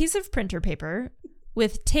a piece of printer paper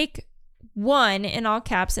with "Take one" in all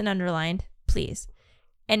caps and underlined, please.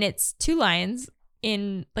 And it's 2 lines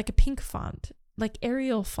in like a pink font, like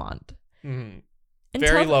Arial font. Mm-hmm. And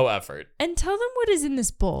Very low effort. And tell them what is in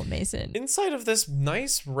this bowl, Mason. Inside of this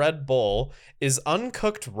nice red bowl is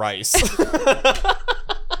uncooked rice.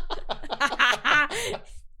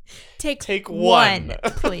 Take one,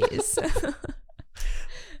 please.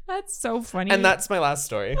 That's so funny. And that's my last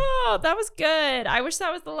story. Oh, that was good. I wish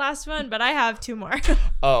that was the last one, but I have 2 more.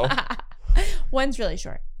 Oh. One's really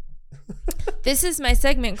short. This is my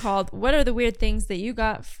segment called "What are the weird things that you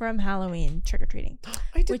got from Halloween trick-or-treating?"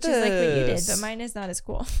 I did Which this. is like what you did, but mine is not as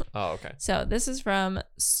cool. Oh, okay. So this is from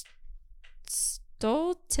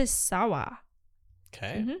Stoltisawa.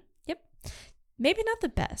 Okay. Mm-hmm. Yep. Maybe not the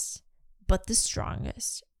best, but the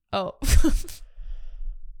strongest. Oh.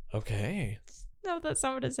 Okay. No, that's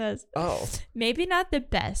not what it says. Oh. Maybe not the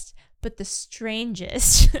best, but the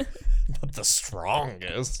strangest. But the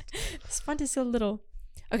strongest. This font is so little.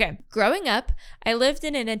 Okay. Growing up, I lived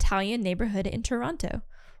in an Italian neighborhood in Toronto.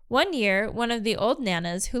 One year, one of the old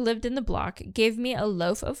nanas who lived in the block gave me a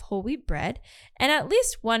loaf of whole wheat bread and at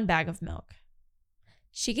least 1 bag of milk.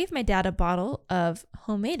 She gave my dad a bottle of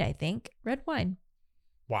homemade, I think, red wine.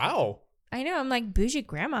 Wow. I know, I'm like bougie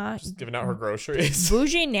grandma. Just giving out her groceries.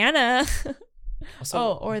 Bougie nana.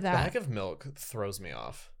 Also, or that. Bag of milk throws me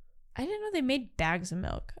off. I didn't know they made bags of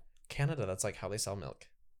milk. Canada, that's like how they sell milk.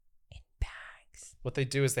 In bags. What they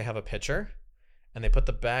do is they have a pitcher and they put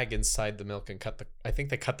the bag inside the milk and I think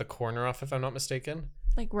they cut the corner off, if I'm not mistaken.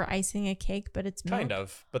 Like we're icing a cake, but it's milk? Kind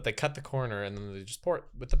of. But they cut the corner and then they just pour it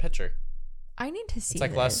with the pitcher. I need to see It's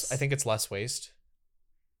like this. less, I think it's less waste.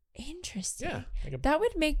 Interesting. Yeah. Like That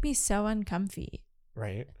would make me so uncomfy.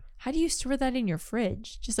 right. How do you store that in your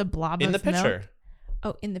fridge? Just a blob In of the milk? pitcher.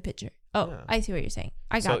 Oh, in the pitcher. Oh, Yeah. I see what you're saying.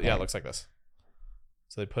 I got So, yeah, there. it looks like this.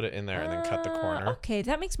 So they put it in there and then cut the corner. Okay,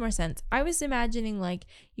 that makes more sense. I was imagining like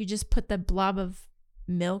you just put the blob of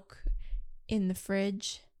milk in the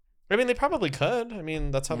fridge. I mean, they probably could. I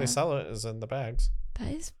mean, that's how Yeah. they sell it, is in the bags.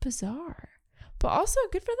 That is bizarre. But also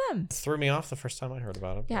good for them. It threw me off the first time I heard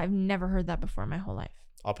about it. Yeah, I've never heard that before in my whole life.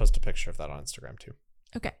 I'll post a picture of that on Instagram too.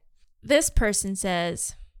 Okay. This person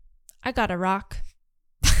says, "I got a rock."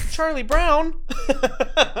 Charlie Brown.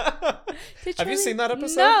 Did Have you seen that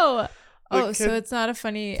episode? No. The Oh, so kid- it's not a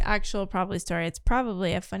funny actual probably story. It's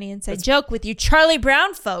probably a funny inside joke with you Charlie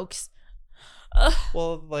Brown folks. Ugh.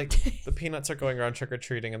 Well, like the peanuts are going around trick or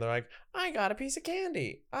treating, and they're like, "I got a piece of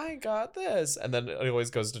candy. I got this," and then it always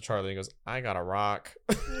goes to Charlie and he goes, "I got a rock."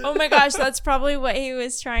 Oh my gosh, that's probably what he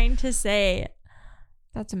was trying to say.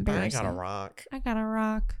 That's I embarrassing. got a rock. I got a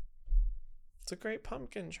rock. It's a great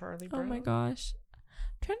pumpkin, Charlie Oh Brown. my gosh.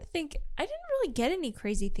 I'm trying to think. I didn't really get any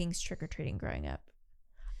crazy things trick-or-treating growing up.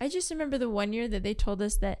 I just remember the one year that they told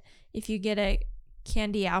us that if you get a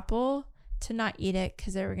candy apple, to not eat it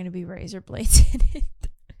because there were going to be razor blades in it.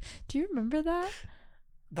 Do you remember that?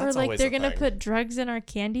 That's or like always they're a going to thing. put drugs in our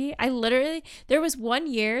candy. There was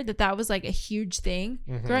one year that was like a huge thing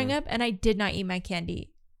growing up, and I did not eat my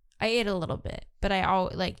candy. I ate a little bit, but I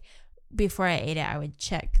always before I ate it, I would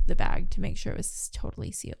check the bag to make sure it was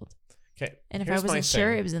totally sealed. Okay. And if here's I my wasn't sure,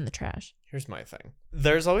 thing. it was in the trash. Here's my thing.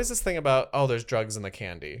 There's always this thing about, oh, there's drugs in the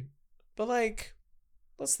candy. But like,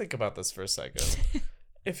 let's think about this for a second.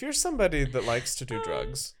 If you're somebody that likes to do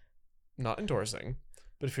drugs, not endorsing,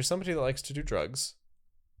 but if you're somebody that likes to do drugs,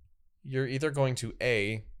 you're either going to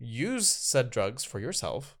A, use said drugs for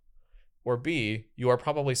yourself, or B, you are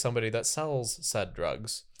probably somebody that sells said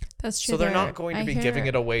drugs. That's true. So they're not going to be giving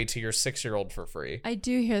it away to your 6-year-old for free. I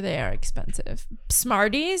do hear they are expensive.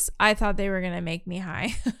 Smarties, I thought they were going to make me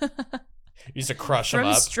high. You used to crush them From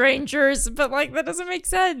up. strangers, but that doesn't make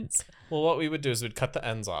sense. Well, what we would do is we'd cut the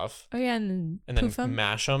ends off Oh yeah, and and poof then 'em.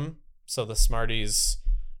 mash them so the Smarties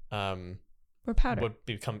Or powder. would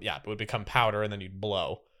become powder, and then you'd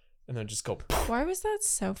blow and then just go. Why was that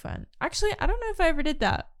so fun? Actually, I don't know if I ever did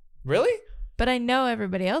that, Really? but I know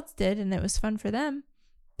everybody else did, and it was fun for them.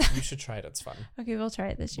 You should try it. It's fun. Okay, we'll try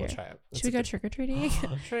it this year. We'll try it. Should we go trick or treating?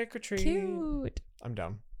 Trick or treat. Cute. I'm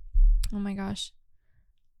down. Oh my gosh.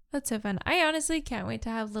 That's so fun. I honestly can't wait to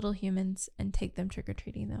have little humans and take them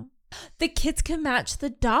trick-or-treating though. The kids can match the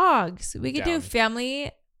dogs. We could do a Down.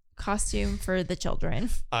 family costume for the children.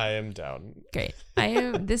 I am down. Great.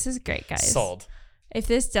 This is great, guys. Sold. If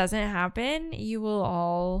this doesn't happen,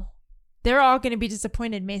 they're all going to be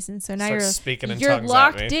disappointed, Mason. So now Start speaking in you're tongues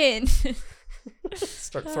locked at me. in.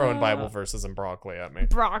 Start throwing Bible verses and broccoli at me.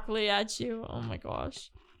 Broccoli at you. Oh my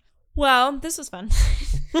gosh. Well, this was fun.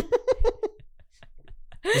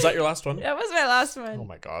 Was that your last one? That was my last one. Oh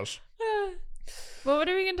my gosh. Well, what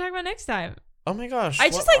are we going to talk about next time? Oh my gosh. I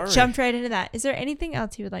just jumped right into that. Is there anything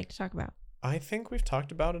else you would like to talk about? I think we've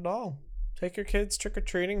talked about it all. Take your kids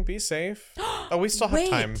trick-or-treating. Be safe. Oh, we still have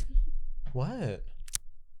time. What?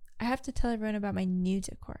 I have to tell everyone about my new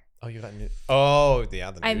decor. Oh, you got new. Oh,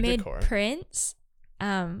 yeah, the new I made decor. prints.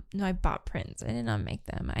 No, I bought prints. I did not make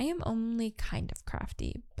them. I am only kind of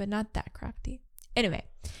crafty, but not that crafty. Anyway,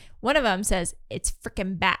 one of them says it's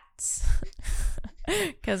freaking bats.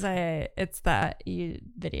 Because it's that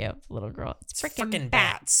video of the little girl. It's freaking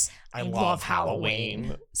bats. I love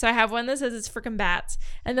Halloween. So I have one that says it's freaking bats.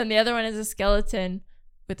 And then the other one is a skeleton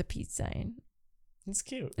with a peace sign. It's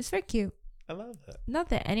cute. It's very cute. I love it. Not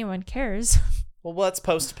that anyone cares. Well, let's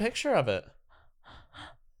post a picture of it.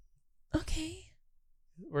 Okay.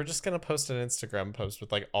 We're just going to post an Instagram post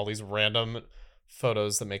with like all these random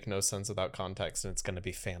photos that make no sense without context, and it's going to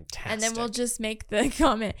be fantastic. And then we'll just make the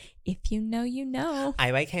comment, if you know, you know.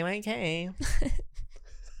 IYKYK.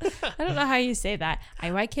 I don't know how you say that.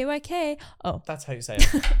 IYKYK. Oh. That's how you say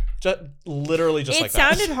it. Literally just like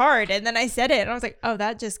that. It sounded hard, and then I said it, and I was like, oh,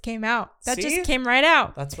 that just came out. That See? just came right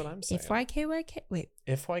out. That's what I'm saying. If YKYK. Wait.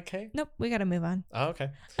 If YK? Nope, we got to move on. Oh, okay.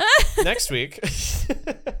 Next week.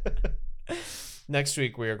 Next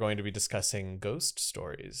week, we are going to be discussing ghost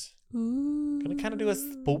stories. Ooh. Gonna kind of do a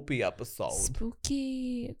spooky episode.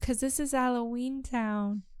 Spooky. Because this is Halloween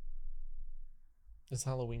Town. It's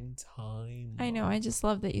Halloween time. I know. I just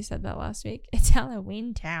love that you said that last week. It's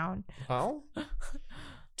Halloween Town. Well,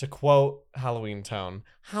 to quote Halloween Town,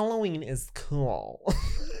 Halloween is cool.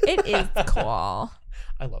 It is cool.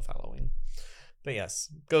 I love Halloween. But yes,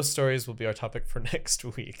 ghost stories will be our topic for next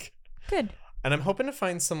week. Good. And I'm hoping to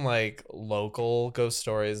find some like local ghost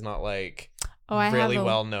stories, not like I really have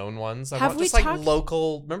well-known ones. I Have want we just like talked-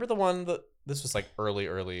 local. Remember the one that this was like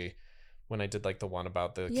early when I did like the one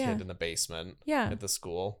about the Yeah. kid in the basement Yeah. at the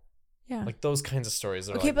school. Yeah. Like those kinds of stories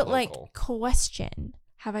are Okay, like but local. like, question.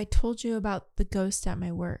 Have I told you about the ghost at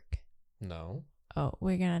my work? No. Oh,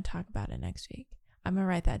 we're going to talk about it next week. I'm going to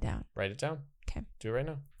write that down. Write it down. Okay. Do it right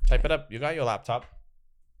now. Type it up. You got your laptop.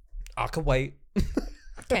 I can wait.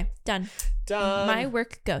 Okay, done. Done. My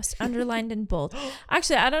work ghost, underlined in bold.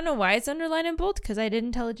 Actually, I don't know why it's underlined in bold because I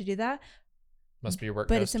didn't tell it to do that. Must be your work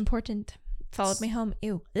But ghost. it's important. Followed me home.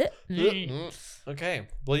 Ew. Okay.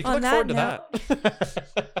 Well, you can On look forward to that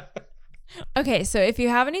that. Okay, so if you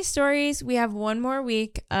have any stories, we have one more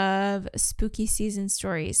week of spooky season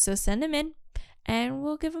stories. So send them in and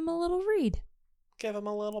we'll give them a little read. Give him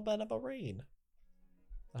a little bit of a read.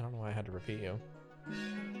 I don't know why I had to repeat you.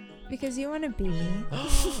 Because you want to be me.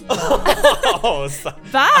 Oh, stop.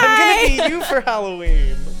 Bye. I'm going to be you for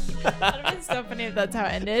Halloween. That would have been so funny if that's how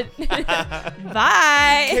it ended.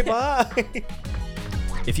 Bye. Okay, bye.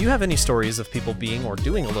 If you have any stories of people being or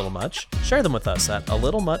doing a little much, share them with us at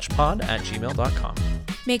alittlemuchpod@gmail.com.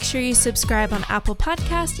 Make sure you subscribe on Apple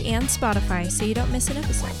Podcast and Spotify so you don't miss an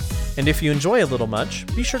episode. And if you enjoy a little much,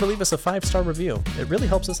 be sure to leave us a 5-star review. It really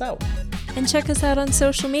helps us out. And check us out on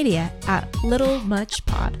social media at Little Much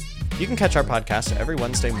Pod. You can catch our podcast every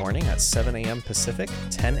Wednesday morning at 7 a.m. Pacific,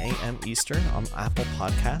 10 a.m. Eastern on Apple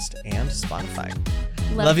Podcast and Spotify.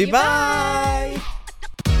 Love you, Bye.